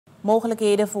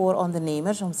Mogelijkheden voor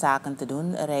ondernemers om zaken te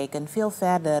doen reiken veel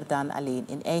verder dan alleen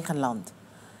in eigen land.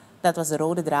 Dat was de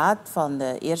rode draad van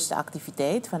de eerste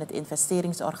activiteit van het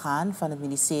investeringsorgaan van het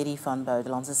ministerie van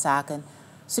Buitenlandse Zaken,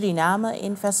 Suriname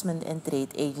Investment and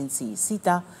Trade Agency,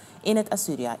 SITA, in het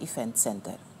Azuria Event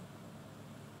Center.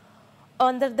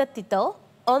 Onder de titel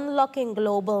Unlocking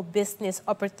Global Business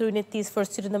Opportunities for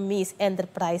Surinamese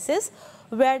Enterprises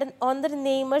werden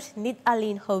ondernemers niet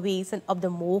alleen gewezen op de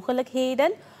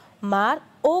mogelijkheden, maar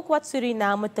ook wat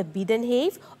Suriname te bieden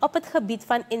heeft op het gebied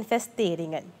van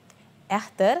investeringen.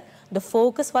 Echter, de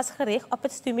focus was gericht op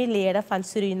het stimuleren van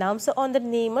Surinaamse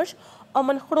ondernemers om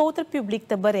een groter publiek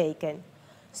te bereiken.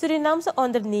 Surinaamse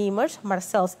ondernemers, maar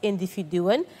zelfs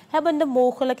individuen, hebben de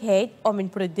mogelijkheid om hun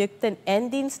producten en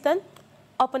diensten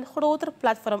op een groter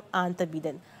platform aan te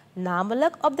bieden,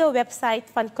 namelijk op de website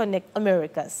van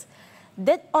ConnectAmericas.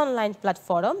 Dit online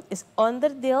platform is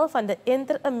onderdeel van de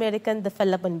Inter-American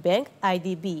Development Bank,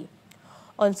 IDB.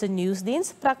 Onze nieuwsdienst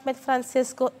sprak met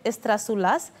Francisco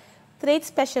Estrasulas, trade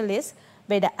specialist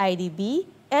bij de IDB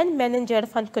en manager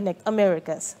van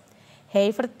ConnectAmericas.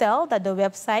 Hij vertelt dat de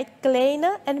website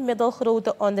kleine en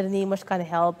middelgrote ondernemers kan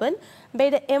helpen bij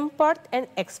de import en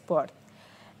export.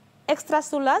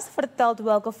 Estrasulas vertelt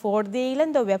welke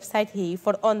voordelen de website heeft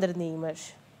voor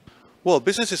ondernemers. Well,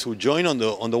 businesses who join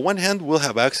on the one hand will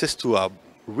have access to a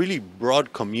really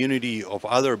broad community of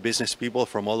other business people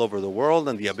from all over the world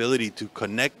and the ability to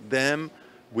connect them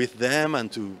with them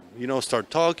and to start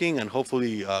talking and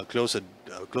hopefully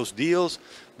close deals.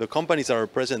 The companies that are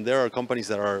present there are companies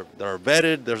that are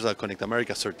vetted. There's a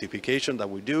ConnectAmericas certification that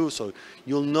we do, so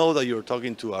you'll know that you're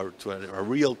talking to a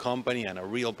real company and a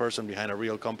real person behind a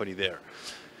real company there.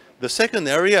 The second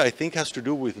area I think has to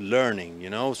do with learning,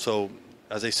 so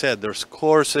as I said, there's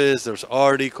courses, there's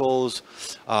articles,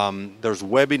 there's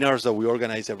webinars that we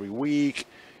organize every week,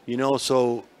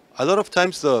 so a lot of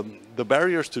times the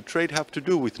barriers to trade have to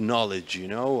do with knowledge,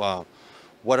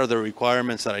 what are the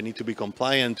requirements that I need to be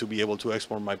compliant to be able to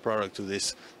export my product to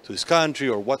this country,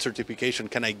 or what certification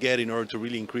can I get in order to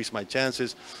really increase my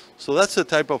chances. So that's the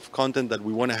type of content that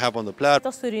we want to have on the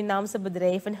platform. Surinaamse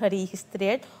bedrijven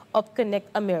geregistreerd op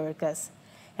ConnectAmericas.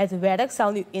 Het werk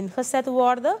zal nu ingezet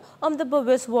worden om de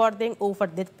bewustwording over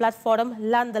dit platform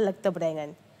landelijk te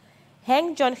brengen.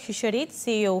 Henk John Gusheriet,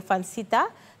 CEO van SITA,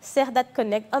 zegt dat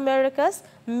ConnectAmericas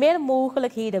meer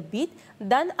mogelijkheden biedt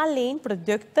dan alleen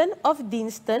producten of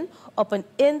diensten op een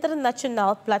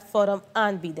internationaal platform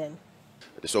aanbieden.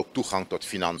 Het is ook toegang tot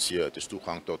financiën, het is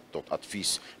toegang tot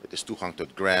advies, het is toegang tot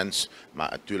grants. Maar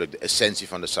natuurlijk de essentie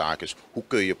van de zaak is hoe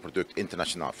kun je je product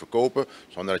internationaal verkopen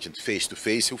zonder dat je het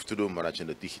face-to-face hoeft te doen, maar dat je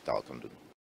het digitaal kan doen.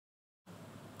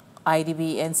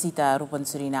 IDB en SITA roepen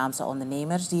Surinaamse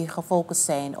ondernemers die gefocust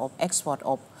zijn op export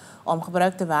op om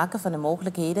gebruik te maken van de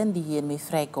mogelijkheden die hiermee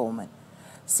vrijkomen.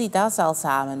 SITA zal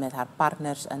samen met haar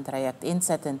partners een traject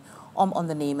inzetten om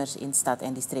ondernemers in stad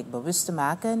en district bewust te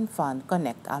maken van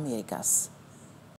ConnectAmericas.